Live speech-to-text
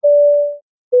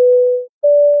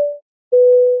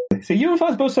See, you and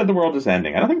Foz both said the world is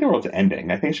ending. I don't think the world's ending.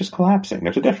 I think it's just collapsing.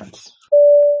 There's a difference.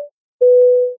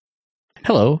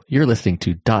 Hello, you're listening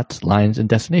to Dots, Lines, and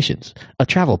Destinations, a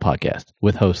travel podcast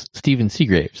with hosts Stephen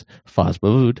Seagraves, Foz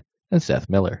Bavood, and Seth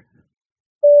Miller.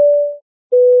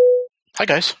 Hi,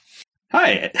 guys.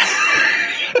 Hi.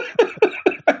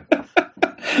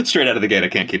 Straight out of the gate, I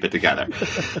can't keep it together.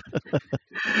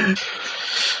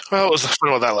 Well, it was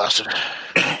fun while that lasted.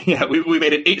 Yeah, we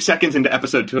made it 8 seconds into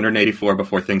episode 284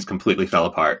 before things completely fell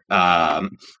apart.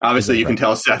 Obviously, you can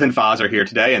tell Seth and Foz are here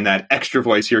today, and that extra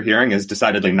voice you're hearing is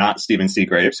decidedly not Stephen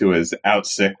Seagraves, who is out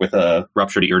sick with a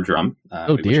ruptured eardrum.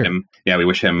 Oh, dear. We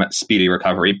wish him speedy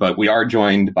recovery, but we are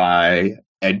joined by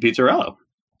Ed Pizzarello.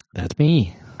 That's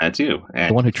me. That's you.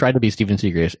 And the one who tried to be Stephen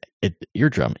Seagraves.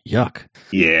 Eardrum. Yuck.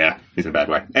 Yeah, he's in a bad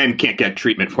way. And can't get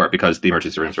treatment for it because the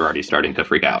emergency rooms are already starting to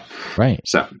freak out. Right.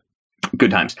 So, good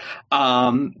times.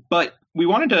 But we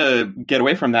wanted to get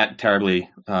away from that terribly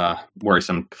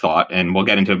worrisome thought, and we'll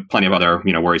get into plenty of other,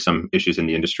 worrisome issues in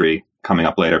the industry coming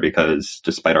up later, because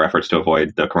despite our efforts to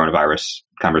avoid the coronavirus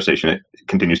conversation, it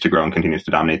continues to grow and continues to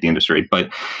dominate the industry.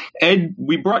 But Ed,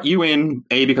 we brought you in,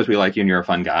 A, because we like you and you're a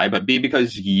fun guy, but B,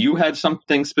 because you had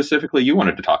something specifically you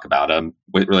wanted to talk about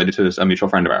related to a mutual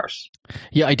friend of ours.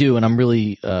 Yeah, I do. And I'm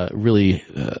really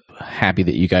happy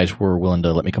that you guys were willing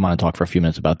to let me come on and talk for a few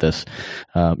minutes about this.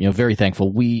 Very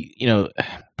thankful.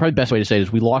 Probably the best way to say it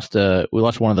is we lost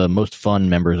one of the most fun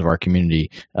members of our community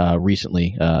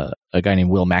recently, a guy named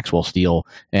Will Maxwell Steele,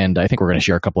 and I think we're going to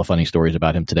share a couple of funny stories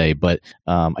about him today. But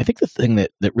I think the thing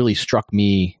that really struck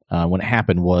me when it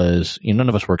happened was, none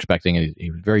of us were expecting it.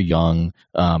 He was very young.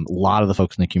 A lot of the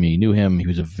folks in the community knew him. He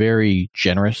was a very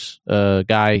generous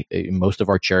guy. Most of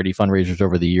our charity fundraisers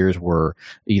over the years were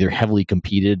either heavily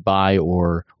competed by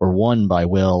or won by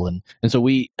Will, and so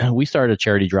we started a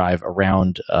charity drive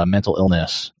around mental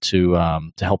illness to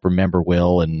help remember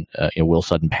Will and Will's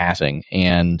sudden passing.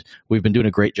 And we've been doing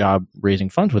a great job raising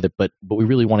funds with it, but we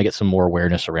really want to get some more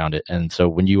awareness around it. And so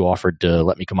when you offered to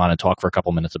let me come on and talk for a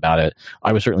couple minutes about it,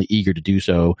 I was certainly eager to do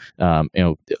so.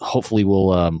 Hopefully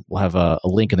we'll have a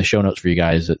link in the show notes for you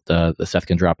guys that Seth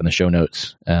can drop in the show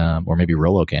notes, or maybe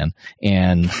Rolo can.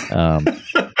 And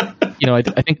I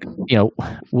think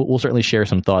we'll certainly share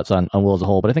some thoughts on Will as a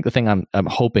whole. But I think the thing I'm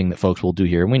hoping that folks will do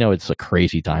here, and we know it's a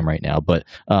crazy time right now, but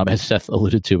as Seth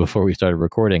alluded to before we started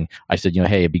recording, I said,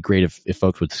 hey, it'd be great if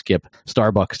folks would skip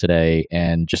Starbucks today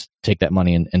and just take that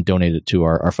money and donate it to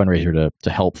our fundraiser to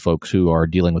help folks who are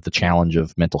dealing with the challenge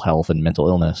of mental health and mental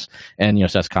illness. And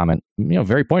Seth's comment,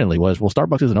 very pointedly was, well,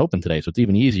 Starbucks isn't open today, so it's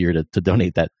even easier to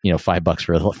donate that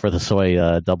 $5 for the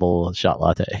soy double shot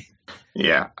latte.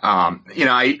 Yeah.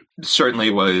 I certainly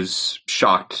was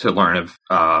shocked to learn of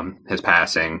his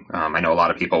passing. I know a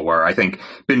lot of people were. I think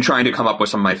been trying to come up with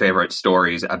some of my favorite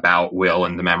stories about Will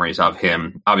and the memories of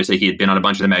him. Obviously, he had been on a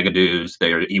bunch of the mega do's.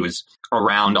 He was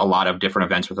around a lot of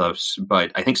different events with us.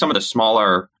 But I think some of the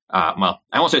smaller, I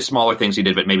won't say smaller things he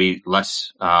did, but maybe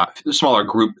less smaller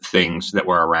group things that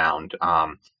were around.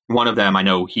 One of them, I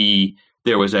know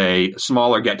there was a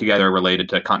smaller get-together related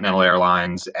to Continental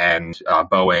Airlines and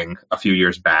Boeing a few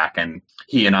years back, and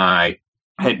he and I,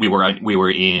 we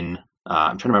were in.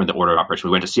 I'm trying to remember the order of operation.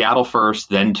 We went to Seattle first,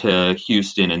 then to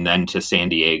Houston, and then to San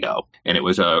Diego. And it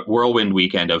was a whirlwind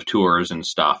weekend of tours and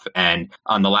stuff. And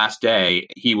on the last day,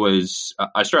 he was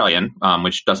Australian,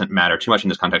 which doesn't matter too much in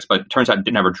this context, but it turns out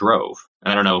he never drove.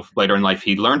 And I don't know if later in life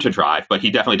he learned to drive, but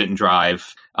he definitely didn't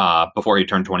drive before he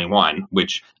turned 21,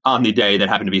 which on the day that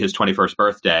happened to be his 21st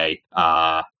birthday,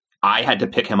 I had to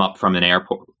pick him up from an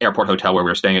airport hotel where we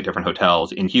were staying at different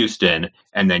hotels in Houston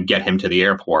and then get him to the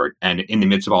airport. And in the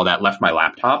midst of all that, left my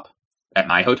laptop at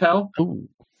my hotel.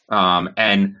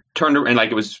 And turned, and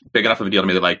it was big enough of a deal to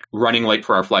me that running late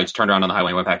for our flights, turned around on the highway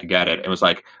and went back to get it. It was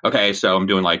like, okay, so I'm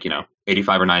doing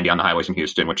 85 or 90 on the highways in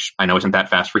Houston, which I know isn't that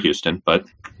fast for Houston, but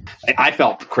I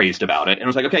felt crazed about it. And it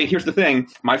was like, okay, here's the thing.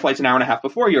 My flight's an hour and a half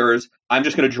before yours. I'm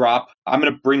going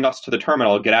to bring us to the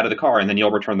terminal, get out of the car, and then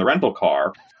you'll return the rental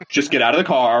car. Just get out of the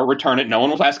car, return it. No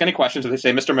one will ask any questions. If they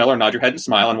say, Mr. Miller, nod your head and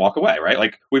smile and walk away,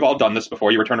 right? We've all done this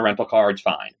before. You return a rental car, it's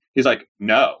fine. He's like,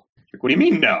 no. What do you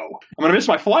mean, no? I'm going to miss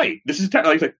my flight. This is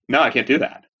he's like, no, I can't do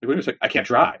that. He's like, I can't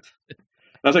drive. And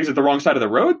I was like, is it the wrong side of the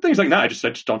road? He's like, no, I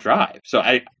just don't drive. So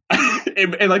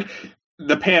the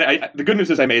good news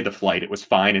is I made the flight. It was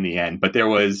fine in the end, but it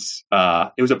was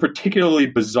a particularly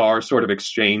bizarre sort of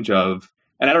exchange of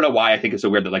And I don't know why I think it's so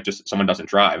weird that like just someone doesn't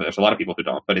drive. There's a lot of people who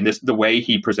don't, but in the way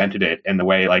he presented it and the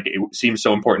way like it seemed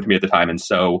so important to me at the time and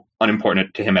so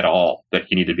unimportant to him at all that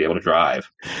he needed to be able to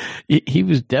drive. He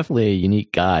was definitely a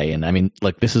unique guy. And I mean,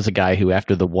 like, this is a guy who,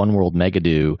 after the One World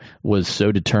Megadoo, was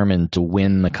so determined to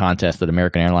win the contest that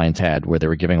American Airlines had, where they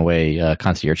were giving away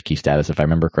concierge key status, if I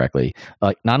remember correctly.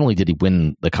 Not only did he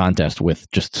win the contest with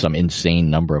just some insane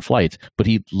number of flights, but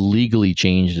he legally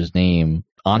changed his name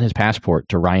on his passport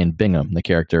to Ryan Bingham, the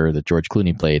character that George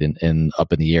Clooney played in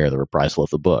Up in the Air, the reprisal of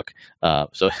the book.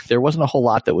 So there wasn't a whole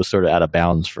lot that was sort of out of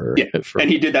bounds for. And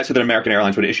he did that so that American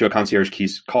Airlines would issue a concierge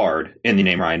keys card in the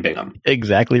name Ryan Bingham.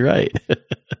 Exactly right.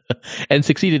 And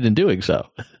succeeded in doing so.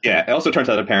 Yeah, it also turns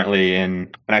out apparently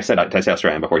did I say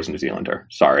Australian before he's a New Zealander?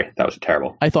 Sorry, that was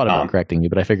terrible. I thought about correcting you,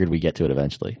 but I figured we'd get to it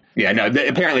eventually. Yeah, no,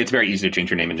 apparently it's very easy to change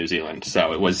your name in New Zealand.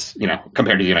 So it was,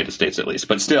 compared to the United States at least.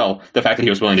 But still, the fact that he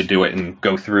was willing to do it and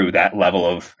go through that level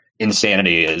of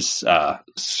insanity is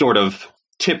sort of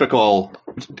typical.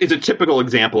 It's a typical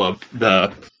example of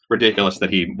the ridiculous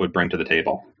that he would bring to the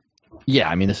table. Yeah,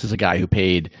 I mean, this is a guy who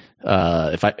paid,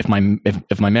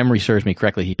 if my memory serves me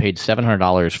correctly, he paid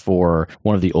 $700 for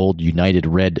one of the old United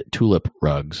red tulip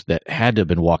rugs that had to have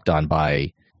been walked on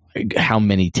by how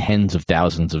many tens of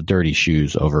thousands of dirty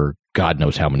shoes over God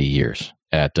knows how many years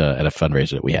at a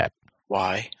fundraiser that we had.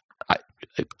 Why?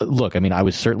 Look, I mean, I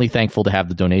was certainly thankful to have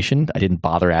the donation. I didn't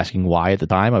bother asking why at the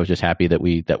time. I was just happy that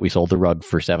we sold the rug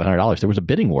for $700. There was a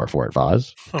bidding war for it,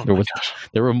 Vaz.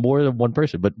 There were more than one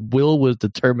person, but Will was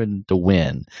determined to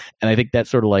win. And I think that's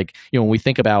sort of like, when we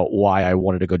think about why I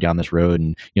wanted to go down this road,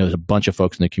 and there's a bunch of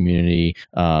folks in the community,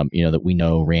 that we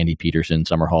know, Randy Peterson,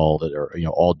 Summer Hall, that are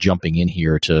all jumping in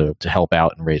here to help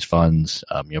out and raise funds.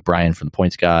 Brian from the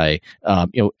Points Guy,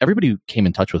 everybody who came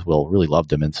in touch with Will really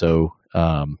loved him, and so.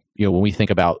 When we think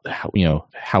about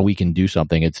how we can do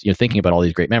something, it's thinking about all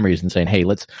these great memories and saying, hey,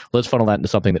 let's funnel that into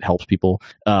something that helps people,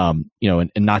 and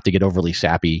not to get overly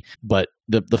sappy, but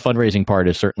the fundraising part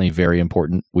is certainly very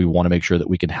important. We want to make sure that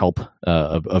we can help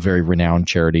a very renowned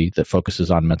charity that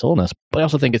focuses on mental illness. But I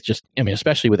also think it's just,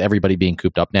 especially with everybody being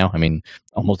cooped up now. I mean,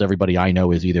 almost everybody I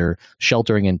know is either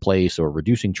sheltering in place or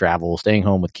reducing travel, staying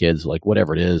home with kids, like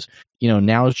whatever it is.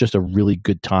 Now is just a really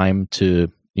good time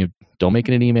to don't make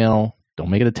it an email. Don't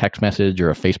make it a text message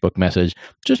or a Facebook message.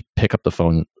 Just pick up the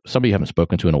phone, somebody you haven't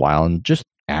spoken to in a while, and just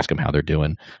ask them how they're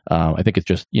doing. I think it's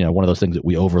just, one of those things that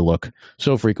we overlook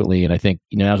so frequently. And I think,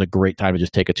 now's a great time to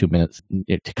just take 2 minutes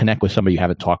to connect with somebody you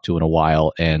haven't talked to in a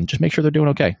while and just make sure they're doing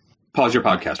okay. Pause your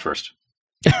podcast first.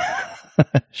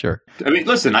 Sure. I mean,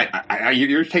 listen,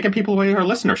 you're taking people away our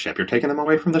listenership. You're taking them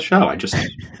away from the show.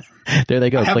 There they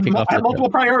go. I have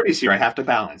multiple priorities here. I have to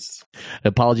balance.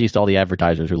 Apologies to all the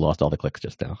advertisers who lost all the clicks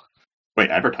just now. Wait,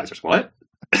 advertisers, what?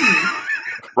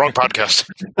 Wrong podcast.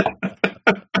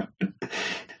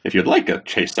 If you'd like a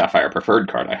Chase Sapphire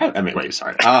preferred card,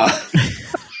 sorry.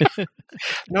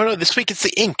 No, this week it's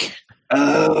the ink.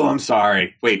 Oh, I'm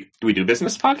sorry. Wait, do we do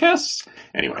business podcasts?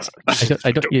 Anyways.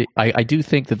 I do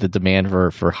think that the demand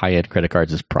for high-end credit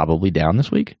cards is probably down this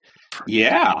week.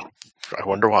 Yeah. I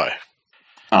wonder why.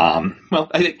 Well,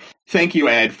 thank you,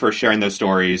 Ed, for sharing those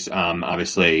stories.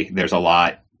 Obviously, there's a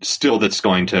lot still that's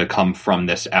going to come from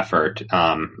this effort.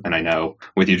 And I know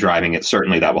with you driving it,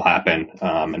 certainly that will happen,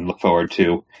 and look forward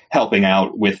to helping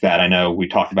out with that. I know we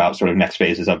talked about sort of next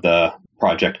phases of the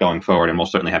project going forward, and we'll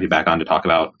certainly have you back on to talk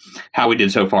about how we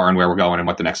did so far and where we're going and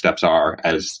what the next steps are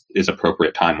as is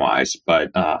appropriate time-wise.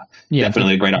 But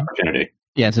definitely a great opportunity.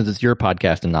 Yeah, and since it's your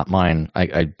podcast and not mine,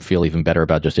 I feel even better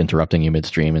about just interrupting you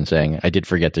midstream and saying I did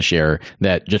forget to share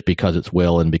that just because it's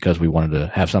Will and because we wanted to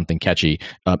have something catchy,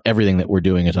 everything that we're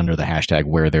doing is under the hashtag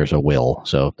where there's a Will.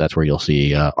 So that's where you'll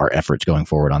see our efforts going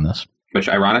forward on this. Which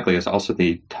ironically is also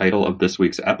the title of this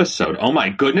week's episode. Oh my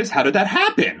goodness, how did that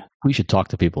happen? We should talk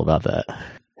to people about that.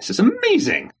 This is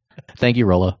amazing. Thank you,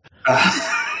 Rollo.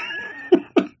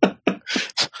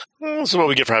 This is what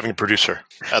we get for having a producer.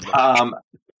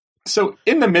 So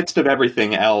in the midst of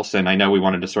everything else, and I know we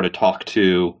wanted to sort of talk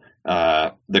to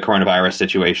the coronavirus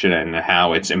situation and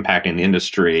how it's impacting the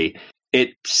industry,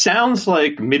 it sounds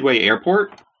like Midway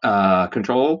Airport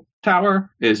control tower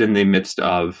is in the midst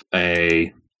of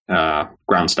a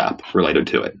ground stop related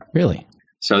to it. Really?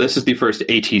 So this is the first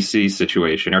ATC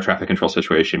situation, air traffic control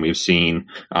situation we've seen.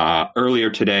 Earlier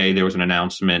today, there was an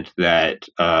announcement that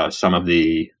some of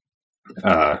the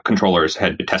controllers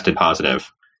had tested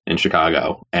positive in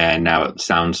Chicago, and now it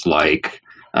sounds like,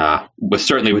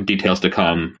 with details to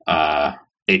come,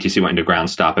 ATC went into ground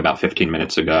stop about 15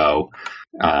 minutes ago.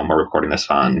 We're recording this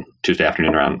on Tuesday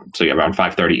afternoon around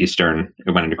 5:30 Eastern.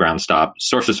 It went into ground stop.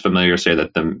 Sources familiar say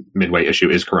that the Midway issue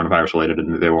is coronavirus related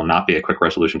and there will not be a quick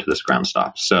resolution to this ground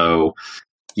stop. So,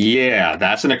 yeah,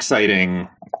 that's an exciting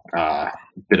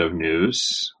bit of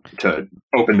news to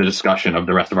open the discussion of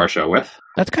the rest of our show with.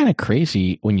 That's kind of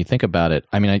crazy when you think about it.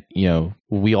 I mean,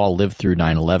 we all lived through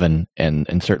 9/11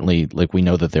 and certainly like we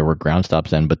know that there were ground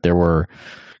stops then, but there were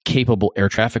capable air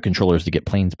traffic controllers to get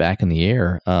planes back in the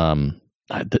air.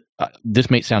 This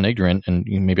may sound ignorant, and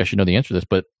maybe I should know the answer to this,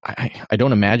 but I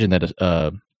don't imagine that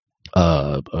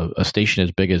a station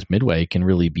as big as Midway can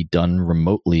really be done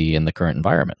remotely in the current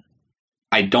environment.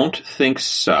 I don't think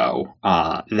so.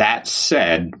 That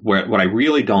said, what I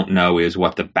really don't know is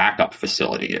what the backup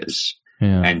facility is.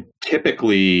 Yeah. And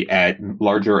typically at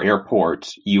larger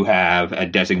airports, you have a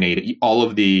designated,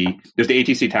 there's the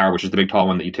ATC tower, which is the big tall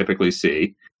one that you typically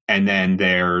see. And then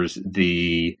there's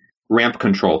the ramp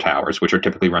control towers, which are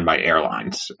typically run by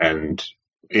airlines. And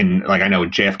I know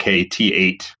JFK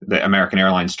T8, the American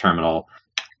Airlines terminal,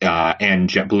 and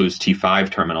JetBlue's T5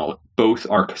 terminal, both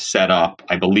are set up,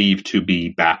 I believe, to be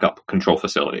backup control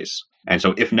facilities. And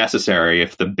so if necessary,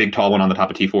 if the big tall one on the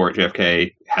top of T4 at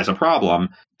JFK has a problem,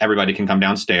 everybody can come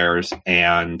downstairs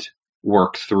and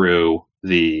work through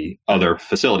the other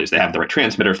facilities. They have the right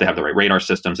transmitters, they have the right radar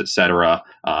systems, etc.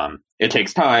 It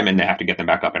takes time and they have to get them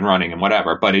back up and running and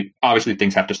whatever. But obviously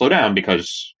things have to slow down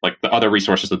because like the other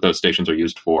resources that those stations are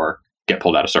used for get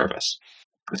pulled out of service.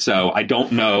 So I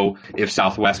don't know if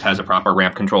Southwest has a proper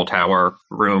ramp control tower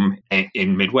room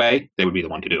in Midway. They would be the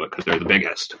one to do it because they're the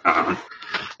biggest.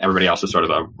 Everybody else is sort of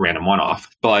a random one-off.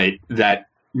 But that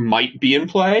might be in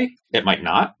play. It might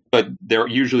not. But there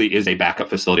usually is a backup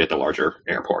facility at the larger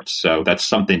airports. So that's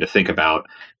something to think about.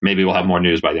 Maybe we'll have more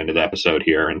news by the end of the episode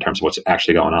here in terms of what's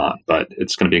actually going on. But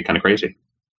it's going to be kind of crazy.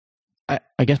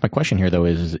 I guess my question here, though,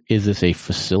 is this a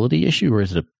facility issue or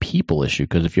is it a people issue?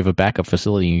 Because if you have a backup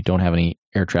facility and you don't have any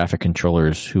air traffic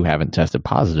controllers who haven't tested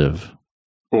positive.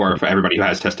 Or for everybody who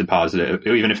has tested positive,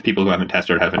 even if people who haven't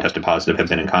tested positive have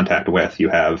been in contact with, you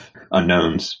have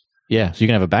unknowns. Yeah, so you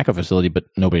can have a backup facility, but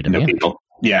nobody to manage. People.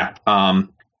 Yeah,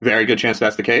 very good chance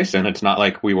that's the case. And it's not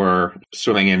like we were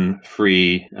swimming in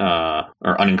free or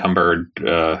unencumbered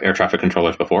air traffic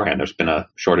controllers beforehand. There's been a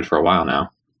shortage for a while now.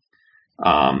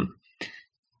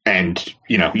 And,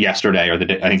 yesterday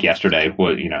I think yesterday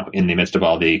was, in the midst of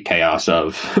all the chaos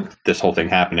of this whole thing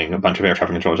happening, a bunch of air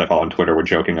traffic controllers I follow on Twitter were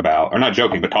joking about, or not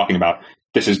joking, but talking about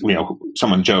this is,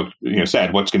 someone joked,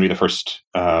 said, what's going to be the first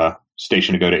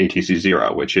station to go to ATC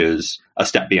 0, which is a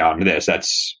step beyond this.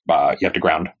 That's, you have to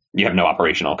ground, you have no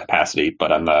operational capacity,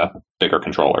 but on the bigger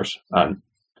controllers, on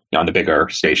the bigger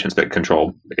stations that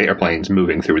control airplanes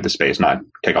moving through the space, not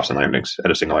takeoffs and landings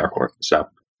at a single airport. So,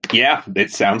 yeah,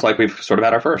 it sounds like we've sort of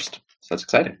had our first. So that's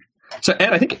exciting. So,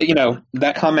 Ed, I think,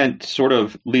 that comment sort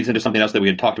of leads into something else that we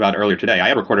had talked about earlier today. I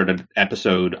had recorded an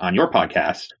episode on your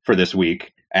podcast for this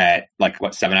week at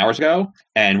 7 hours ago?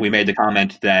 And we made the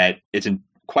comment that it's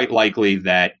quite likely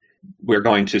that we're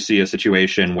going to see a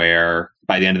situation where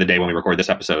by the end of the day, when we record this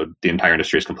episode, the entire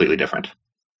industry is completely different.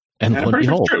 And lo and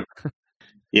behold. True.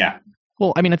 Yeah.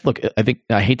 Well, I mean, look, I think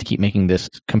I hate to keep making this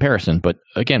comparison, but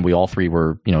again, we all three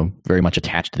were, very much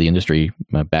attached to the industry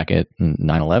back at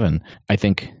 9/11. I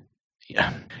think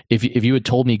if you had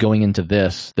told me going into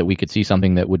this that we could see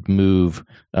something that would move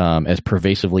as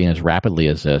pervasively and as rapidly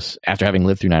as this, after having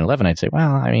lived through 9/11, I'd say,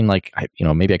 well, I mean,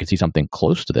 maybe I could see something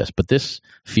close to this, but this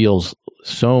feels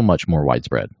so much more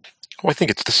widespread. Well, I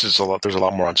think there's a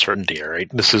lot more uncertainty here,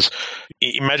 right?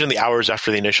 Imagine the hours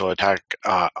after the initial attack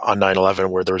on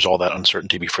 9/11 where there was all that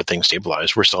uncertainty before things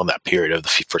stabilized. We're still in that period of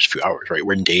the first few hours, right?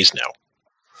 We're in days now.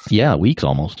 Yeah, weeks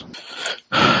almost.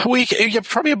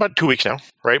 Probably about 2 weeks now,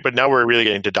 right? But now we're really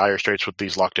getting to dire straits with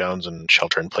these lockdowns and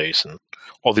shelter in place and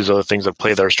all these other things that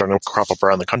are starting to crop up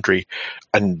around the country.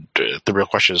 And the real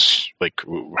question is,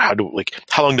 how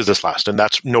long does this last? And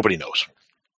that's nobody knows.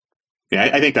 Yeah,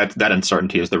 I think that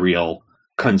uncertainty is the real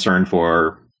concern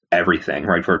for everything,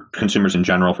 right? For consumers in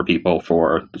general, for people,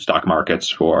 for the stock markets,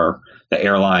 for the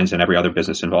airlines, and every other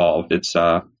business involved. It's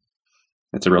a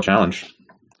real challenge.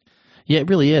 Yeah, it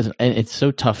really is, and it's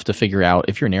so tough to figure out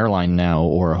if you're an airline now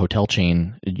or a hotel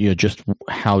chain, just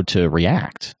how to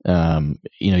react.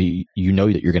 You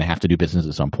know that you're going to have to do business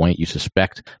at some point. You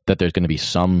suspect that there's going to be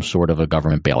some sort of a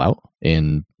government bailout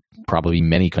in probably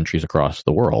many countries across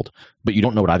the world, but you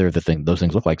don't know what either of those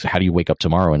things look like. So how do you wake up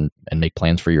tomorrow and make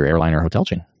plans for your airline or hotel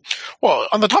chain? Well,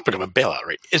 on the topic of a bailout,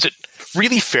 right? Is it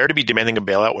really fair to be demanding a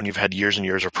bailout when you've had years and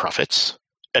years of profits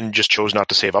and just chose not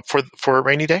to save up for a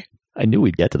rainy day? I knew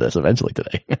we'd get to this eventually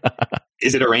today.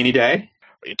 Is it a rainy day?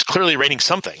 It's clearly raining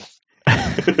something.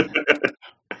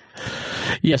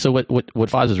 Yeah, so what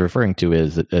Foz is referring to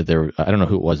is that there, I don't know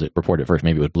who it was that reported first,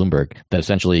 maybe it was Bloomberg, that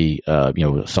essentially,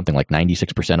 something like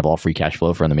 96% of all free cash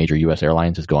flow from the major U.S.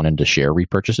 airlines has gone into share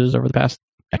repurchases over the past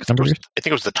X number of years. I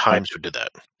think it was the Times who did that.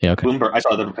 Yeah, okay. Bloomberg. I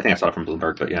think I saw it from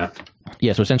Bloomberg, but yeah.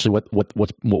 Yeah, so essentially what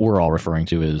we're all referring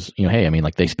to is, hey, I mean,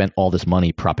 like they spent all this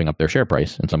money propping up their share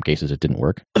price. In some cases, it didn't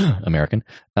work, American.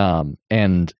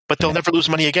 But they'll never lose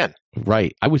money again.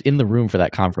 Right. I was in the room for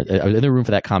that conference. I was in the room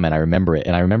for that comment. I remember it.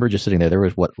 And I remember just sitting there. There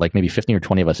was maybe 15 or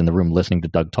 20 of us in the room listening to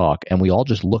Doug talk. And we all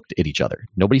just looked at each other.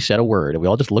 Nobody said a word. And we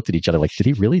all just looked at each other like, did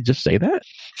he really just say that?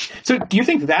 So do you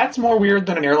think that's more weird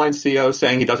than an airline CEO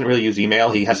saying he doesn't really use email?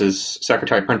 He has his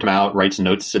secretary print them out, writes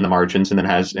notes in the margins, and then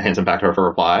hands them back to her for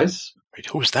replies? Wait,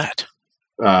 who was that?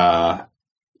 I'm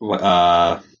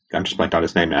just blanked out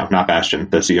his name now. Not Bastian,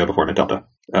 the CEO before Delta.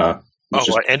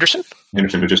 Anderson?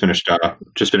 Anderson, who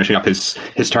just finishing up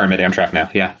his term at Amtrak now.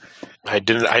 Yeah, I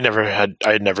had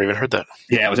never even heard that.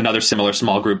 Yeah, it was another similar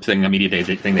small group thing, a media day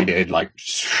thing they did like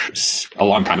a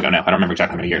long time ago now. I don't remember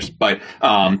exactly how many years, but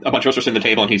a bunch of us were sitting at the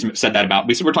table, and he's said that about.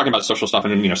 We were talking about social stuff,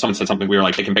 and someone said something. We were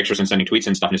like taking pictures and sending tweets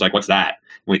and stuff. And he's like, "What's that?"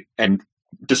 And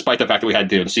despite the fact that we had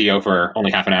the CEO for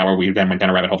only half an hour, we then went down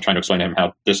a rabbit hole trying to explain to him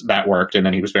how that worked, and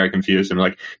then he was very confused and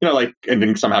and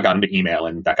then somehow got into email,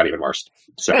 and that got even worse.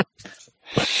 So.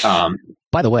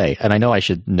 By the way, and I know I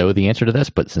should know the answer to this,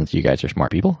 but since you guys are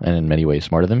smart people and in many ways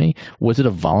smarter than me, was it a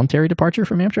voluntary departure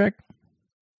from Amtrak?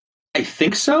 I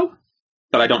think so,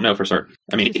 but I don't know for certain.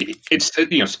 I mean,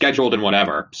 it's scheduled and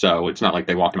whatever, so it's not like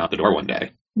they walked him out the door one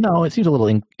day. No, it seems a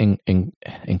little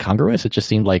incongruous. It just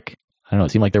seemed like, I don't know,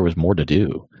 it seemed like there was more to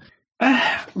do.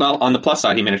 Well, on the plus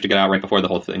side, he managed to get out right before the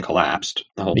whole thing collapsed.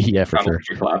 The whole for sure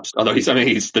collapsed. Although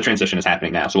the transition is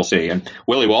happening now, so we'll see. And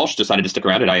Willie Walsh decided to stick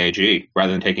around at IAG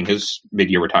rather than taking his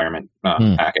mid-year retirement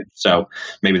package. So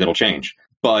maybe that'll change.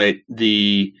 But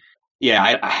there's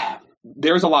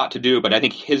a lot to do. But I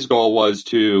think his goal was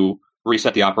to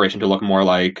reset the operation to look more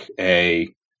like a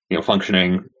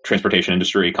functioning transportation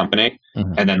industry company,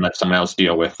 and then let someone else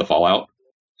deal with the fallout.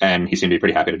 And he seemed to be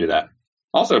pretty happy to do that.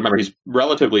 Also, remember, he's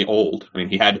relatively old. I mean,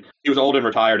 he was old and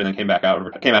retired, and then came out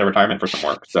of retirement for some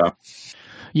work. So,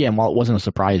 yeah, and while it wasn't a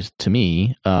surprise to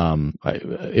me,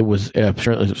 it was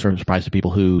certainly a surprise to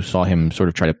people who saw him sort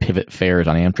of try to pivot fares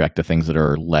on Amtrak to things that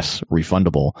are less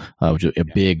refundable, which is a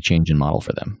big change in model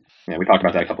for them. Yeah, we talked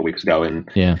about that a couple of weeks ago, and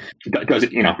because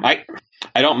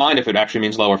I don't mind if it actually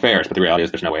means lower fares, but the reality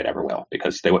is there's no way it ever will,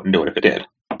 because they wouldn't do it if it did.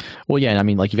 Well, yeah, I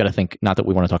mean, like, you got to think, not that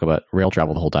we want to talk about rail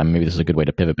travel the whole time. Maybe this is a good way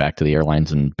to pivot back to the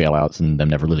airlines and bailouts and them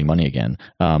never losing money again.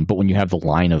 But when you have the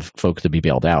line of folks to be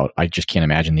bailed out, I just can't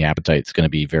imagine the appetite's going to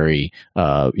be very,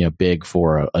 big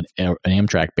for an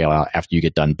Amtrak bailout after you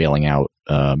get done bailing out,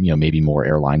 maybe more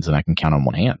airlines than I can count on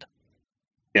one hand.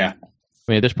 Yeah. I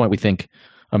mean, at this point, we think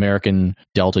American,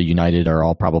 Delta, United are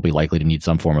all probably likely to need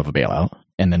some form of a bailout,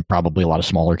 and then probably a lot of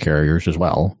smaller carriers as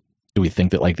well. Do we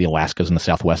think that like the Alaskas and the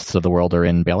Southwests of the world are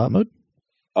in bailout mode?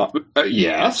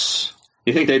 Yes.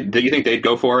 You think they'd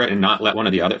go for it and not let one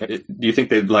of the other? Do you think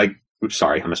they'd like? Oops,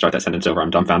 sorry, I'm going to start that sentence over. I'm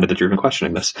dumbfounded that you're even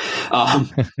questioning this.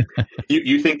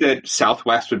 You think that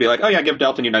Southwest would be like, oh yeah, give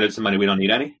Delta and United some money. We don't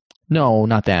need any. No,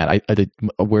 not that. I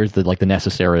where's the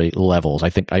necessary levels? I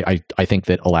think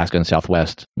that Alaska and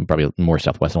Southwest, probably more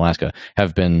Southwest and Alaska,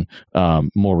 have been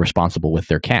more responsible with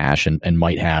their cash and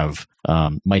might have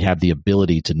the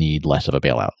ability to need less of a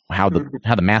bailout. How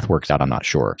the math works out, I'm not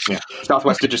sure. Yeah,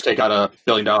 Southwest did just take out a $1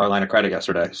 billion line of credit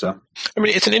yesterday. So I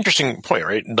mean, it's an interesting point,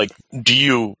 right? Like, do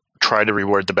you try to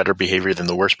reward the better behavior than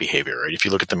the worse behavior? Right? If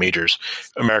you look at the majors,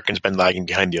 Americans been lagging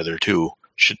behind the other two.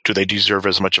 Do they deserve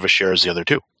as much of a share as the other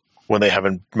two when they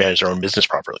haven't managed their own business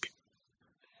properly?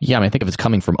 Yeah, I mean, I think if it's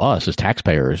coming from us as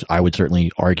taxpayers, I would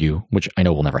certainly argue, which I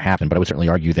know will never happen, but I would certainly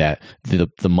argue that the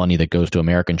money that goes to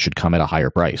Americans should come at a higher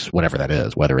price, whatever that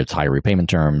is, whether it's higher repayment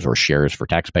terms or shares for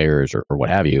taxpayers or what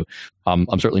have you. I'm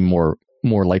certainly more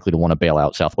likely to want to bail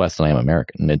out Southwest than I am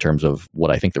American in terms of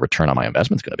what I think the return on my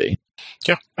investment is going to be.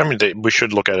 Yeah, I mean, we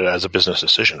should look at it as a business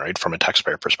decision, right, from a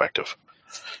taxpayer perspective.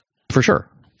 For sure.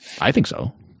 I think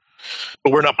so.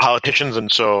 But we're not politicians,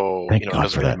 and so Thank it God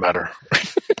doesn't for really that. matter.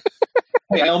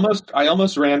 hey, I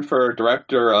almost ran for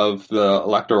director of the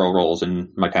electoral rolls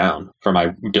in my town, for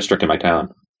my district in my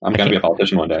town. I'm going to be a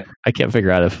politician one day. I can't figure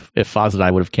out if Foz and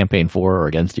I would have campaigned for or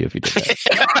against you if you did that.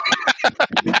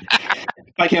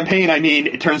 By campaign, I mean,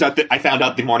 it turns out that I found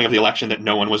out the morning of the election that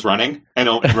no one was running, and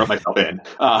I wrote myself in.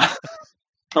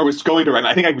 Or was going to run.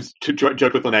 I think I was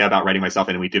joked with Linnea about writing myself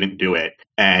in, and we didn't do it.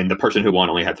 And the person who won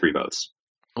only had 3 votes.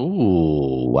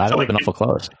 Ooh, wow, that So, would have been awful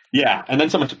close. Yeah, and then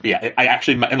someone, I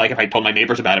actually, and like if I told my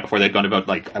neighbors about it before they'd gone to vote,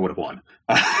 like I would have won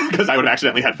because I would have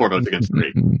accidentally had 4 votes against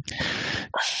 3.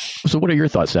 So, what are your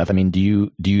thoughts, Seth? I mean, do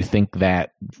you think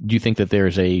that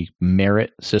there's a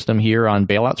merit system here on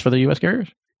bailouts for the U.S. carriers?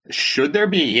 Should there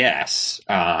be? Yes.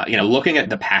 Looking at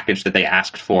the package that they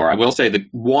asked for, I will say the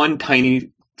one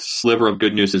tiny sliver of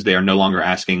good news is they are no longer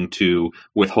asking to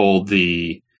withhold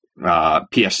the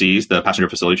PFCs, the passenger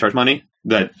facility charge money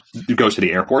that goes to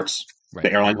the airports. Right.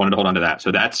 The airlines wanted to hold on to that,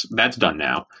 so that's done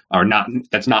now, or not.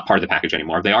 That's not part of the package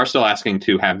anymore. They are still asking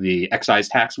to have the excise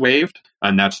tax waived,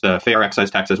 and that's the fare excise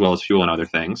tax as well as fuel and other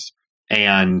things.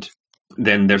 And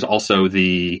then there's also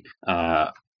the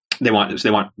they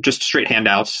want just straight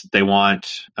handouts. They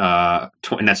want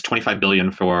and that's $25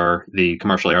 billion for the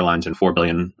commercial airlines and $4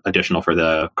 billion additional for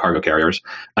the cargo carriers.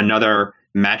 Another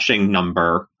matching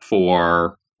number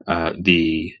for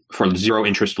zero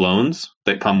interest loans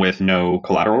that come with no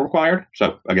collateral required.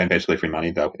 So again, basically free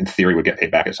money, though in theory would get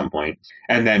paid back at some point.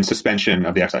 And then suspension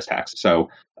of the excise tax. So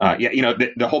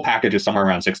the whole package is somewhere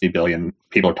around $60 billion.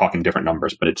 People are talking different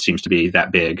numbers, but it seems to be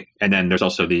that big. And then there's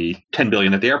also the $10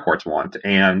 billion that the airports want.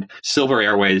 And Silver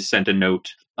Airways sent a note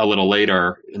a little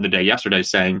later in the day yesterday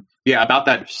saying, yeah, about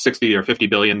that 60 or 50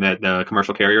 billion that the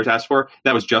commercial carriers asked for,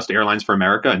 that was just Airlines for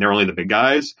America, and they're only the big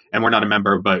guys, and we're not a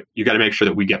member, but you got to make sure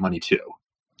that we get money too.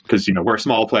 Because, we're a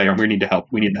small player and we need the help.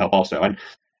 We need the help also. And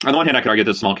on the one hand, I could argue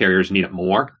that small carriers need it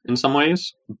more in some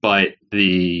ways, but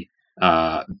the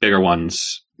bigger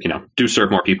ones, do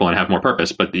serve more people and have more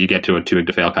purpose, but you get to a too big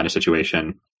to fail kind of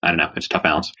situation. I don't know. It's a tough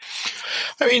balance.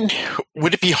 I mean,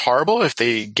 would it be horrible if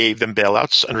they gave them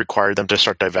bailouts and required them to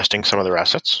start divesting some of their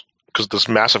assets? Because this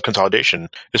massive consolidation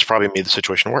has probably made the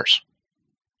situation worse.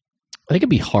 I think it'd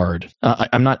be hard.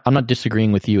 I'm not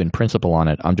disagreeing with you in principle on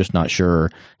it. I'm just not sure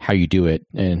how you do it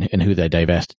and who they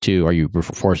divest to. Are you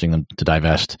forcing them to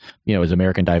divest? Is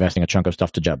American divesting a chunk of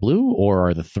stuff to JetBlue, or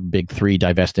are the big three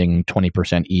divesting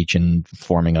 20% each and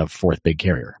forming a fourth big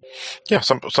carrier? Yeah,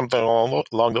 something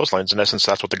along those lines. In essence,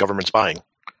 that's what the government's buying.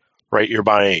 Right,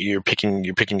 you're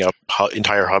picking up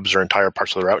entire hubs or entire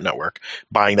parts of the route network,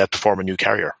 buying that to form a new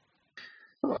carrier.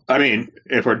 I mean,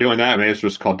 if we're doing that, maybe it's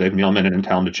just call Dave Nealman and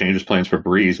tell him to change his plans for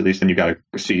Breeze. At least then you've got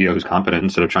a CEO who's competent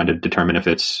instead of trying to determine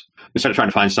instead of trying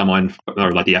to find someone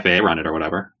or let the FAA run it or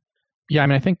whatever. Yeah, I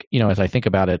mean, I think, as I think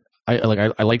about it, I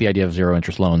like the idea of zero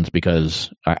interest loans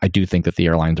because I do think that the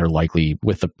airlines are likely,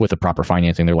 with the proper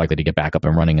financing, they're likely to get back up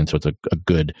and running. And so it's a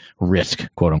good risk,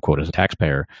 quote unquote, as a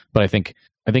taxpayer. But I think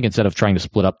instead of trying to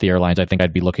split up the airlines, I think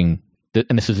I'd be looking,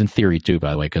 and this is in theory too,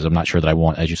 by the way, because I'm not sure that I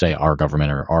want, as you say, our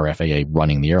government or our FAA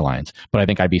running the airlines. But I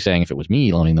think I'd be saying if it was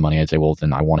me loaning the money, I'd say, well,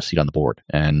 then I want a seat on the board.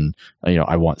 And,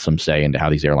 I want some say into how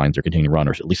these airlines are continuing to run,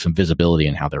 or at least some visibility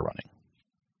in how they're running.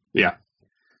 Yeah.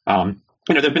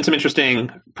 There have been some interesting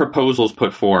proposals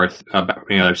put forth,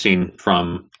 I've seen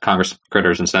from Congress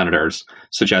critters and senators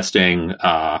suggesting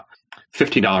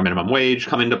 $15 minimum wage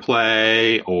come into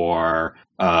play, or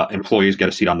employees get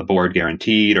a seat on the board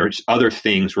guaranteed, or just other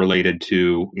things related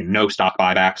to no stock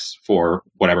buybacks for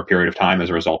whatever period of time as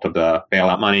a result of the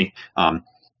bailout money.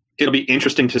 It'll be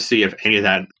interesting to see if any of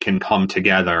that can come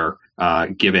together,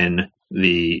 given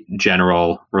the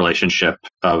general relationship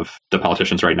of the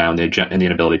politicians right now and the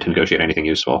inability to negotiate anything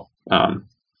useful. My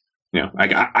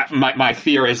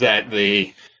fear is that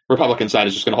the Republican side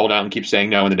is just going to hold out and keep saying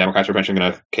no, and the Democrats are eventually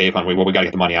going to cave on, we got to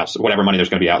get the money out, so whatever money there's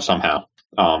going to be out somehow,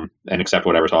 and accept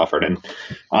whatever's offered. And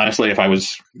honestly, if I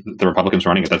was the Republicans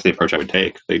running it, that's the approach I would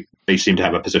take. They seem to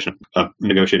have a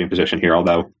negotiating position here,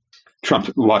 although Trump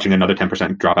watching another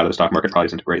 10% drop out of the stock market probably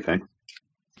isn't a great thing.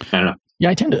 I don't know. Yeah,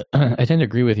 I tend to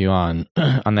agree with you on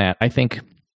that. I think,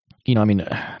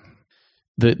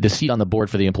 the seat on the board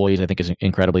for the employees, I think, is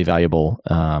incredibly valuable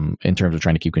in terms of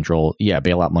trying to keep control. Yeah,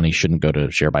 bailout money shouldn't go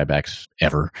to share buybacks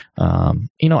ever.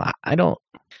 I don't.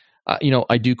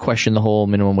 I do question the whole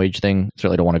minimum wage thing.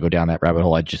 Certainly don't want to go down that rabbit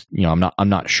hole. I just, I'm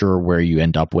not sure where you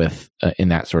end up with in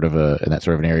that sort of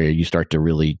an area. You start to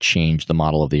really change the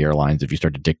model of the airlines if you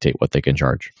start to dictate what they can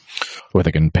charge, what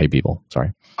they can pay people.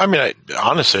 Sorry. I mean,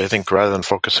 honestly, I think rather than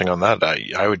focusing on that,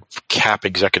 I would cap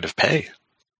executive pay.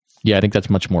 Yeah, I think that's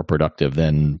much more productive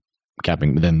than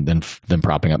capping than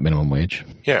propping up minimum wage.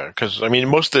 Yeah, because I mean,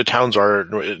 most of the towns,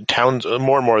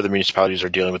 more and more of the municipalities are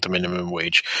dealing with the minimum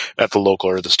wage at the local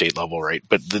or the state level, right?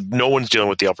 But no one's dealing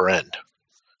with the upper end.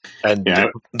 And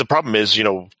the problem is,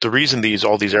 the reason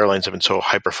all these airlines have been so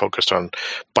hyper focused on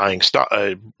buying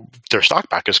their stock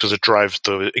back is because it drives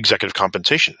the executive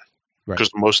compensation.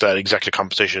 Because most of that executive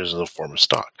compensation is in the form of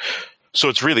stock. So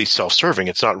it's really self-serving.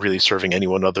 It's not really serving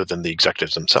anyone other than the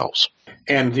executives themselves.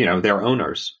 And, their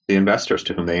owners, the investors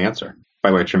to whom they answer.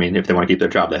 By which I mean, if they want to keep their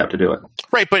job, they have to do it.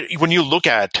 Right, but when you look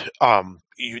at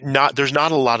there's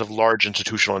not a lot of large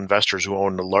institutional investors who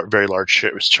own a very large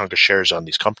chunk of shares on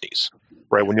these companies.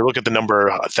 Right, when you look at the number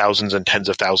of thousands and tens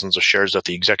of thousands of shares that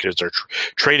the executives are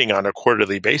trading on a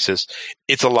quarterly basis,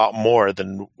 it's a lot more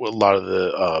than a lot of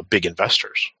the big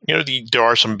investors. There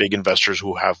are some big investors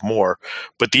who have more,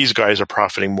 but these guys are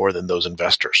profiting more than those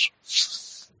investors.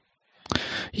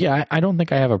 Yeah, I don't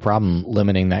think I have a problem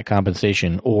limiting that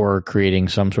compensation or creating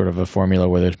some sort of a formula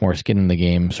where there's more skin in the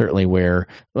game. Certainly, where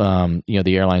the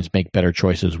airlines make better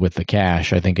choices with the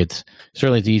cash. I think it's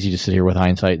easy to sit here with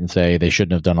hindsight and say they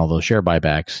shouldn't have done all those share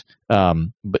buybacks.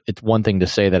 But it's one thing to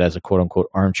say that as a quote unquote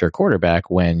armchair quarterback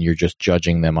when you're just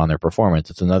judging them on their performance.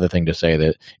 It's another thing to say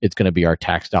that it's going to be our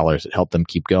tax dollars that help them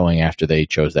keep going after they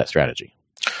chose that strategy.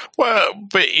 Well,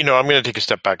 but I'm going to take a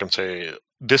step back and say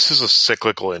this is a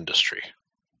cyclical industry.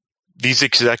 These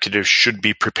executives should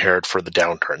be prepared for the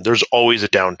downturn. There's always a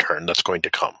downturn that's going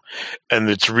to come. And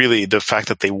it's really the fact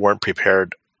that they weren't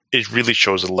prepared, it really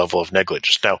shows a level of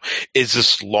negligence. Now, is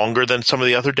this longer than some of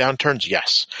the other downturns?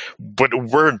 Yes. But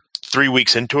we're 3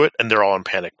 weeks into it and they're all in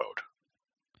panic mode.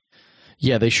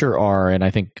 Yeah, they sure are. And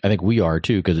I think we are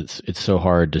too, because it's so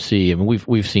hard to see. I mean,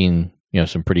 we've seen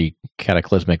some pretty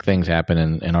cataclysmic things happen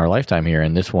in our lifetime here,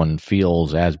 and this one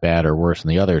feels as bad or worse than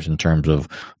the others in terms of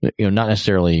not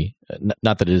necessarily,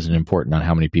 not that it isn't important on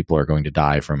how many people are going to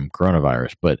die from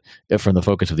coronavirus, but from the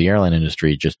focus of the airline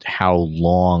industry, just how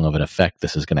long of an effect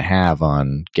this is going to have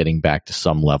on getting back to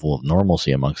some level of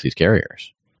normalcy amongst these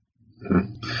carriers.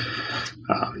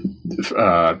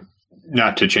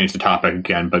 Not to change the topic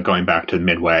again, but going back to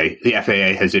Midway, the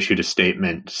FAA has issued a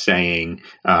statement saying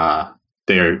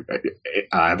they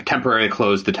have temporarily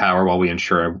closed the tower while we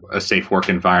ensure a safe work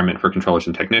environment for controllers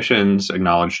and technicians,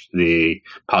 acknowledged the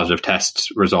positive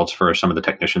test results for some of the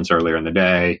technicians earlier in the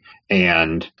day,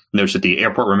 and notes that the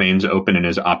airport remains open and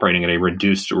is operating at a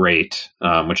reduced rate,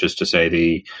 which is to say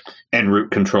the en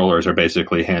route controllers are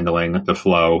basically handling the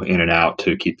flow in and out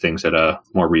to keep things at a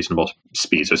more reasonable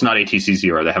speed. So it's not ATC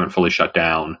 0. They haven't fully shut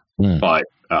down, but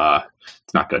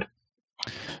it's not good.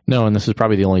 No, and this is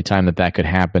probably the only time that could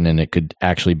happen, and it could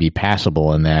actually be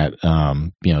passable in that,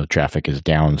 traffic is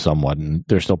down somewhat, and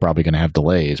they're still probably going to have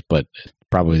delays, but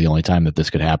probably the only time that this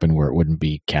could happen where it wouldn't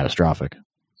be catastrophic.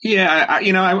 Yeah,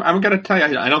 I'm going to tell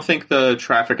you, I don't think the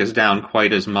traffic is down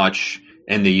quite as much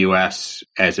in the U.S.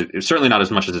 as it's certainly not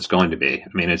as much as it's going to be. I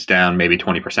mean, it's down maybe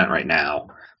 20% right now,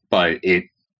 but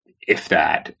if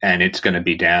that, and it's going to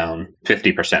be down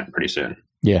 50% pretty soon.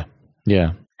 Yeah.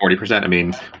 40%. I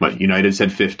mean, United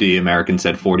said 50, American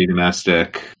said 40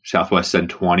 domestic, Southwest said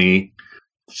 20.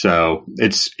 So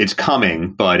it's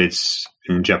coming, but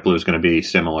JetBlue is going to be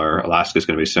similar. Alaska is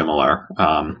going to be similar.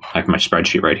 I have my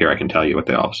spreadsheet right here. I can tell you what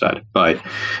they all said, but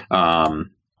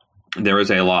there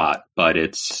is a lot, but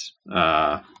it's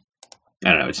I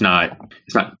don't know. It's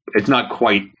not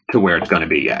quite to where it's going to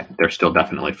be yet. They're still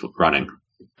definitely running.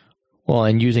 Well,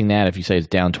 and using that, if you say it's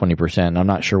down 20%, I'm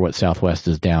not sure what Southwest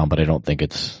is down, but I don't think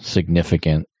it's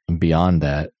significant beyond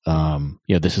that.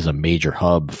 This is a major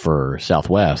hub for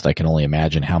Southwest. I can only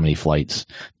imagine how many flights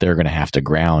they're going to have to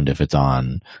ground if it's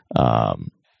on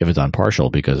partial,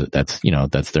 because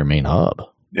that's their main hub.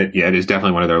 It is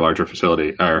definitely one of their larger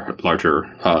larger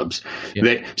hubs.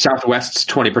 Yeah. Southwest's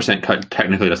 20% cut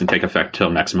technically doesn't take effect till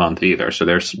next month either, so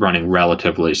they're running,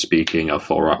 relatively speaking, a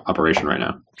full operation right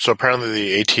now. So apparently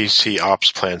the ATC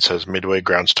ops plan says Midway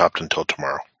ground stopped until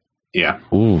tomorrow. Yeah.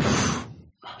 Oof.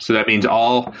 So that means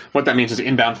what that means is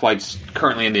inbound flights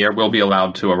currently in the air will be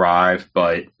allowed to arrive,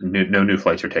 but no new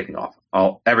flights are taking off.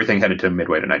 Everything headed to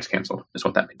Midway tonight's canceled is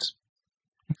what that means.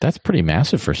 That's pretty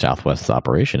massive for Southwest's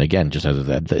operation. Again, just as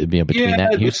that between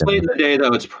that and Houston. Late in the day, though,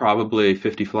 it's probably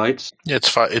 50 flights. Yeah, it's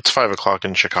 5:00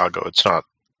 in Chicago. It's not,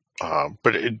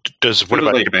 but it does. What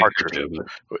about departures?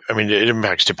 I mean, it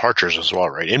impacts departures as well,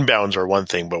 right? Inbounds are one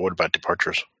thing, but what about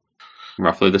departures?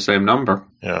 Roughly the same number.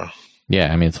 Yeah.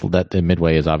 Yeah, I mean, the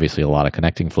Midway is obviously a lot of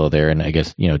connecting flow there, and I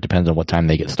guess it depends on what time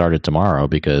they get started tomorrow,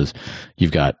 because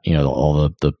you've got all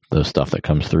the stuff that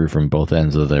comes through from both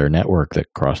ends of their network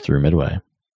that cross through Midway.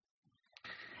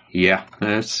 Yeah,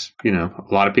 it's a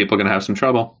lot of people are going to have some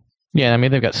trouble. Yeah, I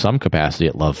mean, they've got some capacity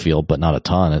at Love Field, but not a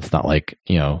ton. It's not like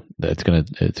it's going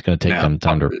to take them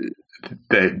time to.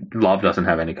 Love doesn't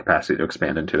have any capacity to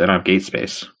expand into. They don't have gate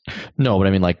space. No, but I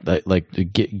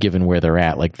mean, given where they're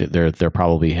at, they're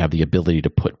probably have the ability to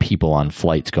put people on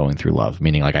flights going through Love.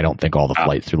 Meaning, I don't think all the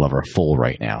flights through Love are full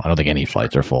right now. I don't think any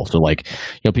flights are full. So,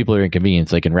 people are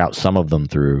inconvenienced. They can route some of them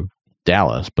through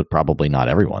Dallas, but probably not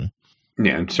everyone.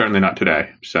 Yeah, and certainly not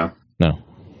today. So no,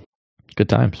 good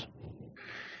times.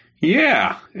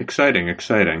 Yeah,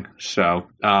 exciting. So,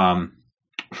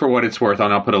 for what it's worth,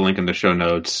 and I'll put a link in the show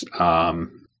notes.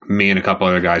 Me and a couple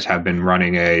other guys have been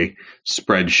running a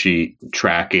spreadsheet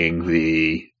tracking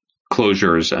the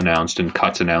closures announced and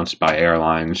cuts announced by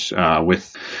airlines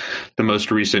with the most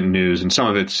recent news. And some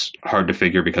of it's hard to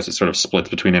figure because it sort of splits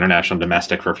between international and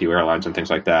domestic for a few airlines and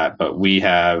things like that. But we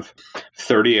have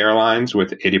 30 airlines with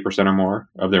 80% or more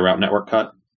of their route network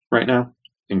cut right now,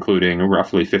 including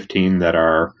roughly 15 that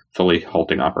are fully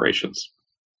halting operations.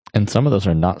 And some of those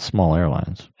are not small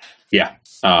airlines. Yeah.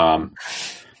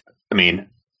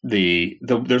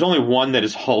 There's only one that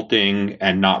is halting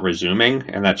and not resuming,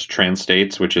 and that's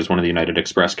Transstates, which is one of the United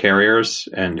Express carriers,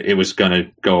 and it was going to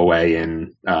go away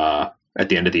at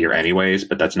the end of the year anyways,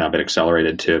 but that's now been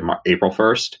accelerated to April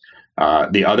 1st.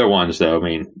 The other ones, though,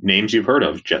 names you've heard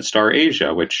of, Jetstar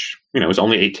Asia, which is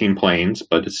only 18 planes,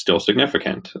 but it's still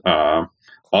significant.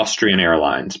 Austrian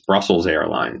Airlines, Brussels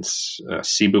Airlines,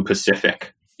 Cebu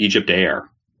Pacific, Egypt Air.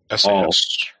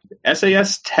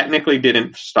 SAS technically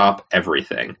didn't stop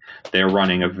everything. They're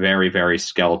running a very, very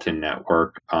skeleton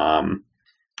network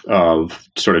of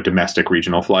sort of domestic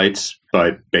regional flights,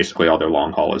 but basically all their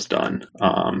long haul is done.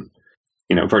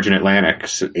 Virgin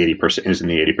Atlantic's 80% is in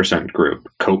the 80% group.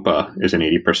 Copa is in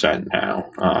 80% now.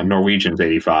 Norwegian's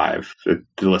 85%.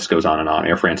 The list goes on and on.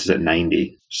 Air France is at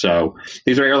 90%. So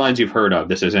these are airlines you've heard of.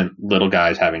 This isn't little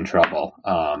guys having trouble.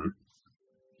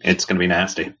 It's going to be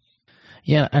nasty.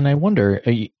 Yeah, and I wonder,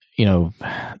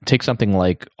 take something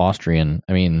like Austrian.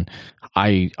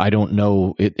 I don't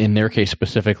know in their case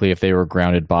specifically if they were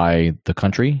grounded by the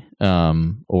country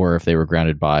or if they were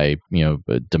grounded by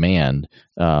demand.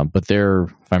 But if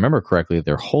I remember correctly,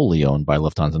 they're wholly owned by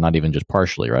Lufthansa, not even just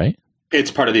partially, right? It's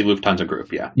part of the Lufthansa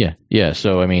group, yeah. Yeah.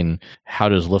 So, how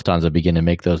does Lufthansa begin to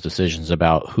make those decisions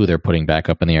about who they're putting back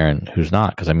up in the air and who's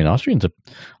not? Because, Austrians,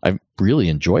 I've really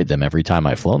enjoyed them every time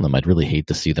I've flown them. I'd really hate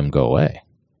to see them go away.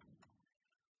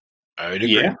 I would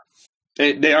agree. Yeah.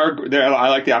 They are. I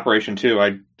like the operation,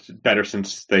 too. Better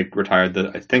since they retired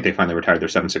I think they finally retired their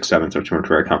 767s, which weren't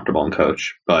very comfortable in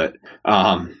coach. But,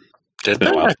 did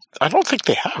they? I don't think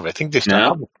they have. I think they still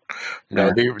have.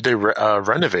 No, they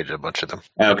renovated a bunch of them.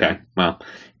 Okay, well,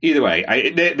 either way,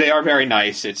 they are very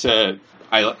nice. It's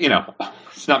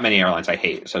it's not many airlines I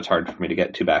hate, so it's hard for me to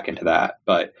get too back into that.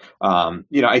 But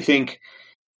I think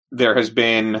there has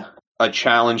been a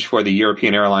challenge for the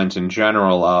European airlines in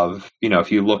general. Of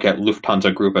if you look at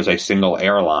Lufthansa Group as a single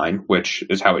airline, which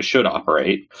is how it should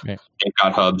operate, right. They've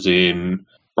got hubs in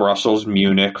Brussels,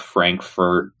 Munich,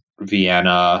 Frankfurt,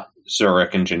 Vienna,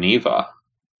 Zurich, and Geneva.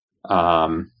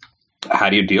 How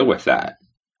do you deal with that?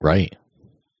 Right.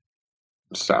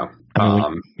 So,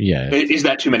 yeah. Is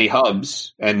that too many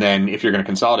hubs? And then if you're going to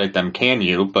consolidate them, can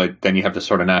you? But then you have this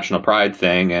sort of national pride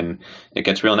thing, and it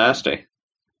gets real nasty.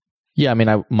 Yeah,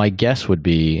 my guess would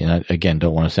be, and I, again,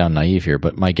 don't want to sound naive here,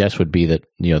 but my guess would be that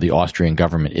the Austrian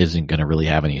government isn't going to really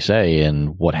have any say in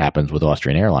what happens with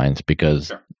Austrian Airlines because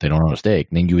sure. They don't own a stake.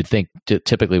 You would think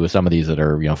typically with some of these that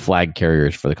are flag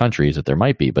carriers for the countries that there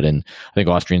might be, but I think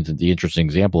Austrians is the interesting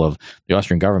example of the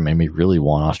Austrian government may really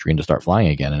want Austrian to start flying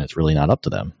again, and it's really not up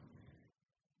to them.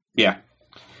 Yeah.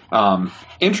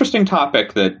 Interesting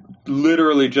topic that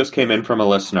literally just came in from a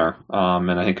listener,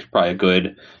 and I think it's probably a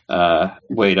good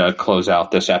way to close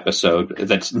out this episode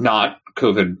that's not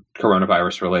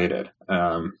coronavirus related.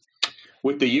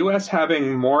 With the U.S.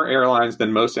 having more airlines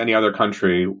than most any other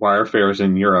country, why are fares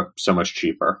in Europe so much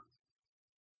cheaper?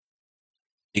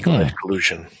 Economic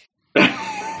collusion.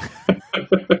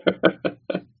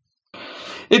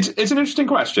 It's an interesting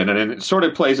question, and it sort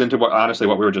of plays into what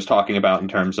we were just talking about in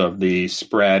terms of the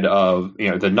spread of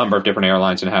the number of different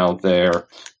airlines and how they're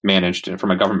managed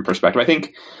from a government perspective.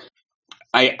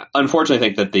 I unfortunately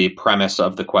think that the premise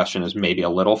of the question is maybe a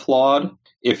little flawed.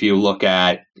 If you look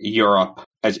at Europe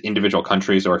as individual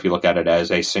countries, or if you look at it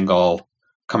as a single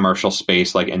commercial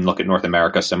space, and look at North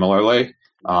America similarly,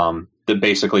 that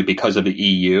basically because of the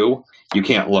EU, you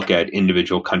can't look at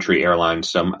individual country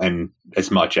airlines and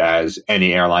as much as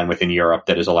any airline within Europe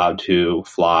that is allowed to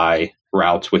fly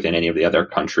routes within any of the other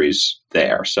countries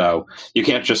there. So you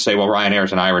can't just say, well, Ryanair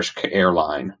is an Irish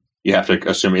airline. You have to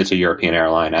assume it's a European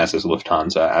airline, as is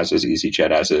Lufthansa, as is EasyJet,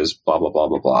 as is blah, blah, blah,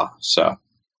 blah, blah. So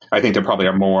I think there probably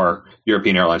are more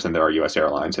European airlines than there are U.S.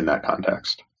 airlines in that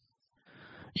context.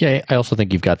 Yeah, I also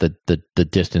think you've got the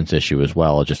distance issue as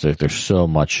well. Just that there's so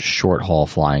much short haul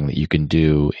flying that you can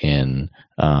do in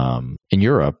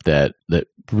Europe that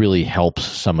really helps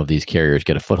some of these carriers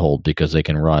get a foothold because they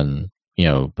can run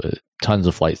tons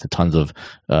of flights to tons of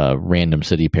random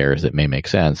city pairs that may make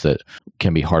sense that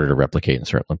can be harder to replicate in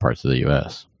certain parts of the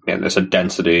U.S. there's a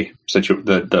density.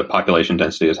 The population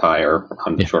density is higher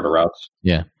on the shorter routes.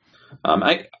 Yeah.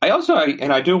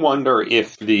 I do wonder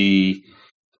if the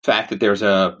fact that there's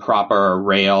a proper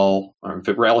rail, or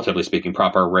relatively speaking,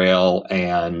 proper rail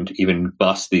and even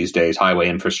bus these days, highway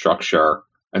infrastructure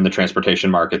and the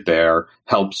transportation market there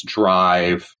helps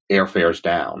drive airfares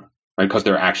down, right? Because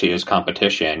there actually is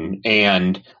competition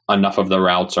and enough of the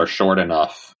routes are short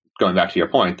enough, going back to your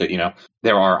point, that,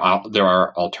 there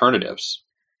are alternatives.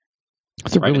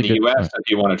 That's a really in the good U.S., point.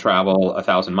 if you want to travel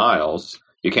 1,000 miles,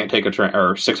 you can't take a train,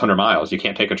 or 600 miles, you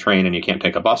can't take a train and you can't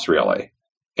take a bus, really.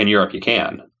 In Europe, you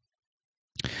can.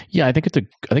 Yeah, I think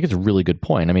it's a really good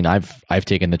point. I mean, I've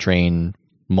taken the train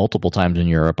multiple times in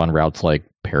Europe on routes like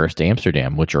Paris to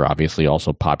Amsterdam, which are obviously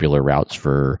also popular routes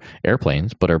for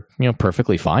airplanes, but are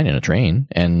perfectly fine in a train,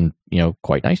 and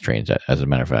quite nice trains, as a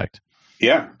matter of fact.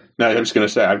 Yeah. No, I'm just going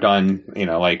to say I've done,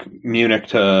 like Munich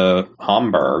to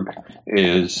Hamburg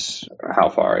is how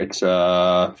far? It's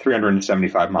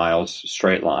 375 miles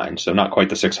straight line. So not quite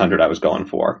the 600 I was going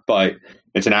for, but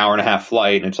it's an hour and a half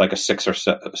flight and it's like a 6 or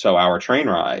so hour train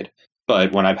ride.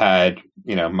 But when I've had,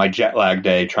 my jet lag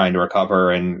day trying to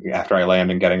recover and after I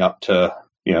land and getting up to,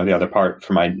 the other part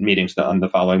for my meetings on the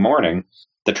following morning,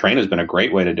 the train has been a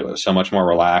great way to do it. So much more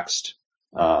relaxed.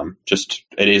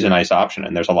 It is a nice option.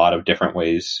 And there's a lot of different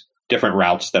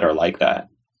routes that are like that.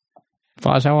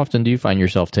 Foz, how often do you find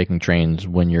yourself taking trains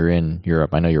when you're in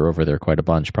Europe? I know you're over there quite a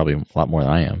bunch, probably a lot more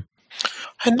than I am.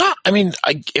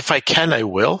 If I can, I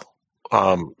will.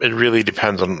 It really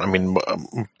depends on,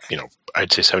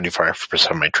 I'd say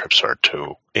 75% of my trips are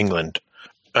to England.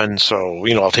 And so,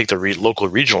 I'll take the local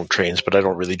regional trains, but I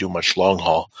don't really do much long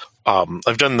haul.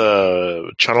 I've done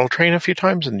the Channel train a few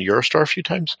times and the Eurostar a few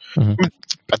times. Mm-hmm.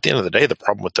 At the end of the day, the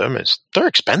problem with them is they're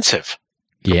expensive.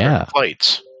 Yeah.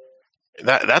 Flights.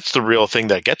 That's the real thing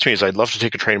that gets me is I'd love to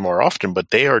take a train more often, but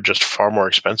they are just far more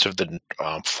expensive than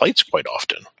flights quite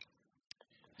often.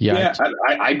 Yeah,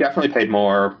 I definitely paid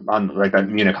more on like that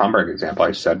Munich Hamburg example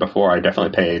I said before. I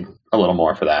definitely paid a little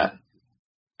more for that.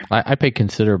 I paid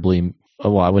considerably.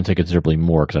 Well, I wouldn't say considerably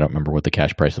more because I don't remember what the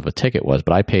cash price of a ticket was,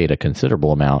 but I paid a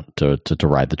considerable amount to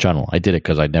ride the Channel. I did it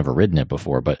because I'd never ridden it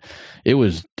before, but it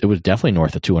was definitely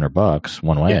north of $200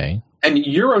 one way. Yeah. And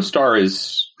Eurostar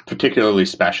is particularly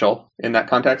special in that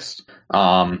context,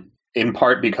 in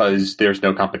part because there's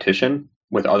no competition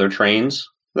with other trains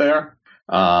there.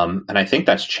 And I think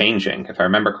that's changing. If I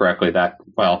remember correctly, I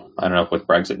don't know if with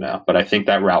Brexit now, but I think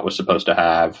that route was supposed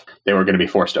to they were going to be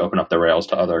forced to open up the rails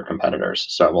to other competitors.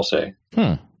 So we'll see.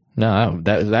 No,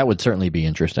 that would certainly be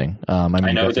interesting. I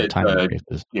know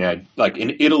that, like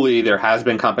in Italy, there has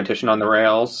been competition on the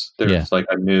rails. There's like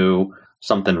a new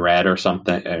something red or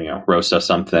something, Rosa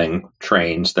something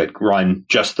trains that run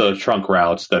just the trunk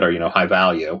routes that are, high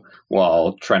value,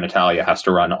 while Trenitalia has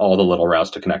to run all the little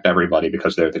routes to connect everybody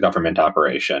because they're the government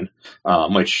operation,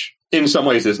 which in some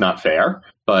ways is not fair,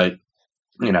 but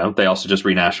they also just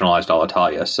renationalized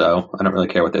Alitalia, so I don't really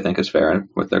care what they think is fair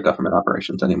with their government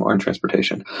operations anymore in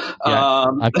transportation. Yeah,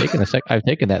 I've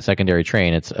taken that secondary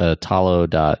train. It's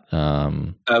Talo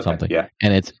something, yeah,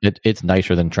 and it's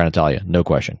nicer than Trenitalia, no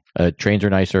question. Trains are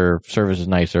nicer, service is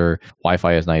nicer,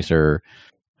 Wi-Fi is nicer,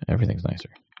 everything's nicer.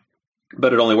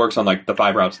 But it only works on like the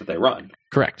 5 routes that they run.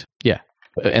 Correct. Yeah.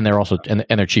 And they're also and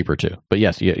they're cheaper too. But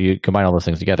yes, you combine all those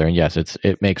things together, and yes,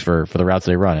 it makes for the routes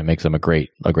they run. It makes them a great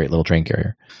little train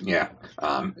carrier. Yeah,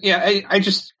 I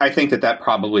think that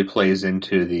probably plays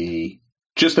into the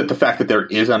fact that there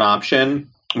is an option,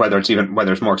 whether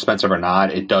it's more expensive or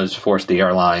not. It does force the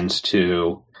airlines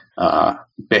to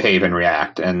behave and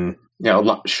react. And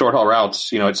short haul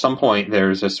routes, at some point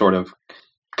there's a sort of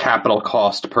capital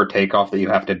cost per takeoff that you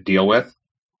have to deal with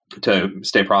to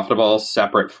stay profitable,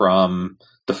 separate from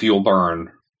the fuel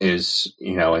burn is,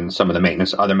 and some of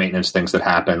the other maintenance things that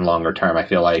happen longer term. I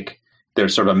feel like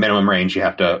there's sort of a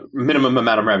minimum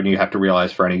amount of revenue you have to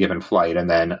realize for any given flight, and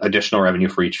then additional revenue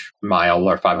for each mile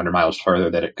or 500 miles further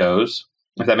that it goes,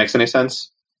 if that makes any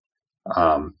sense.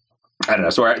 I don't know.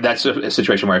 So that's a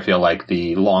situation where I feel like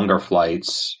the longer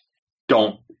flights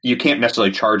you can't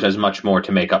necessarily charge as much more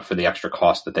to make up for the extra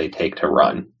cost that they take to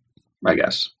run, I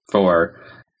guess, for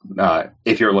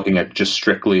if you're looking at just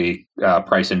strictly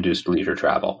price-induced leisure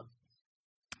travel.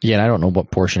 Yeah, and I don't know what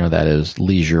portion of that is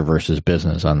leisure versus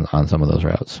business on some of those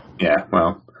routes. Yeah,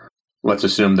 well, let's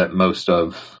assume that most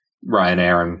of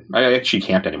Ryanair, and I actually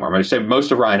can't anymore, but I say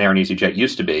most of Ryanair and EasyJet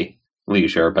used to be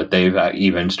leisure, but they've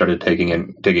even started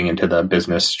digging into the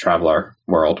business traveler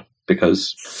world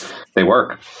because they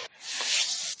work.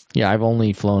 Yeah, I've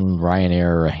only flown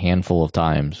Ryanair a handful of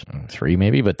times, 3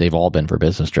 maybe, but they've all been for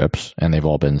business trips, and they've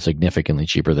all been significantly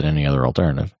cheaper than any other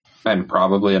alternative. And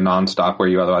probably a nonstop where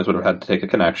you otherwise would have had to take a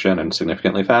connection, and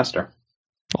significantly faster.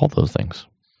 All those things.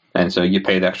 And so you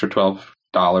pay the extra $12 or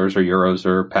euros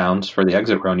or pounds for the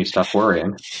exit row and you stop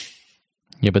worrying.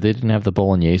 Yeah, but they didn't have the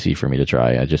bolognese for me to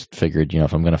try. I just figured,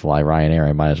 if I'm going to fly Ryanair,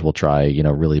 I might as well try,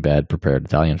 really bad prepared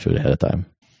Italian food ahead of time.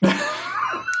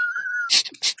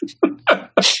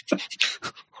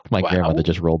 My grandmother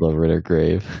just rolled over in her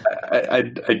grave. I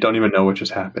don't even know what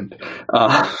just happened.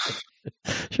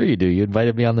 Sure you do. You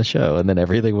invited me on the show, and then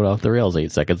everything went off the rails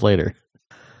 8 seconds later.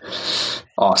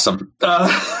 Awesome.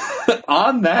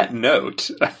 On that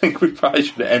note, I think we probably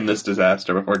should end this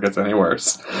disaster before it gets any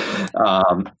worse.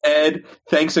 Ed,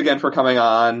 thanks again for coming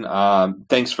on.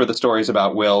 Thanks for the stories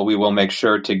about Will. We will make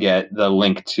sure to get the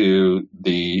link to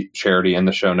the charity in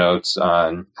the show notes.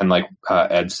 And like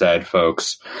Ed said,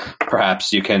 folks,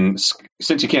 perhaps you can,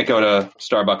 since you can't go to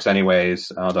Starbucks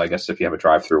anyways, although I guess if you have a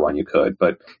drive-through one, you could,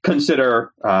 but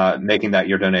consider making that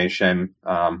your donation.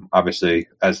 Obviously,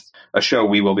 as a show,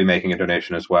 we will be making a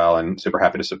donation as well, and super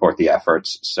happy to support the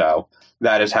efforts. So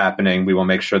that is happening. We will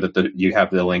make sure that you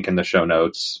have the link in the show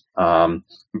notes.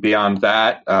 Beyond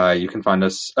that, you can find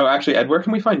us. Oh, actually, Ed, where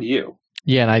can we find you?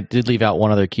 Yeah, and I did leave out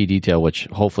one other key detail, which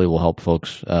hopefully will help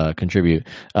folks contribute.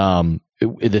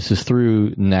 This is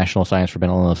through National Alliance for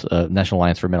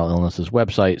Mental Illness's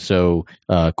website. So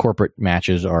corporate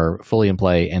matches are fully in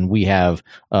play, and we have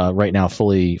right now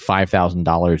fully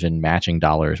 $5,000 in matching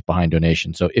dollars behind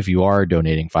donation. So if you are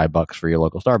donating $5 for your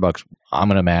local Starbucks, I'm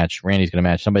going to match. Randy's going to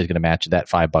match. Somebody's going to match that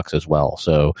 $5 as well.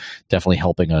 So definitely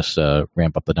helping us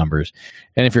ramp up the numbers.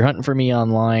 And if you're hunting for me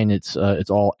online, it's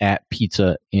all at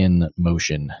Pizza in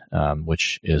Motion,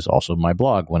 which is also my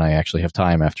blog when I actually have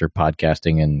time after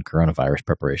podcasting and coronavirus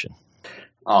preparation.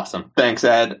 Awesome. Thanks,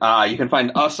 Ed. You can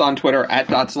find us on Twitter at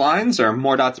DotsLines or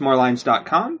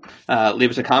moredotmorelines.com.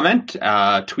 Leave us a comment.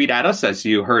 Tweet at us, as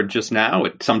you heard just now.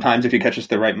 Sometimes if you catch us at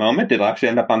the right moment, it'll actually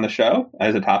end up on the show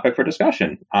as a topic for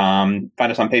discussion. Find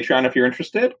us on Patreon if you're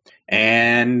interested.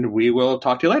 And we will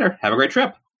talk to you later. Have a great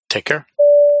trip. Take care.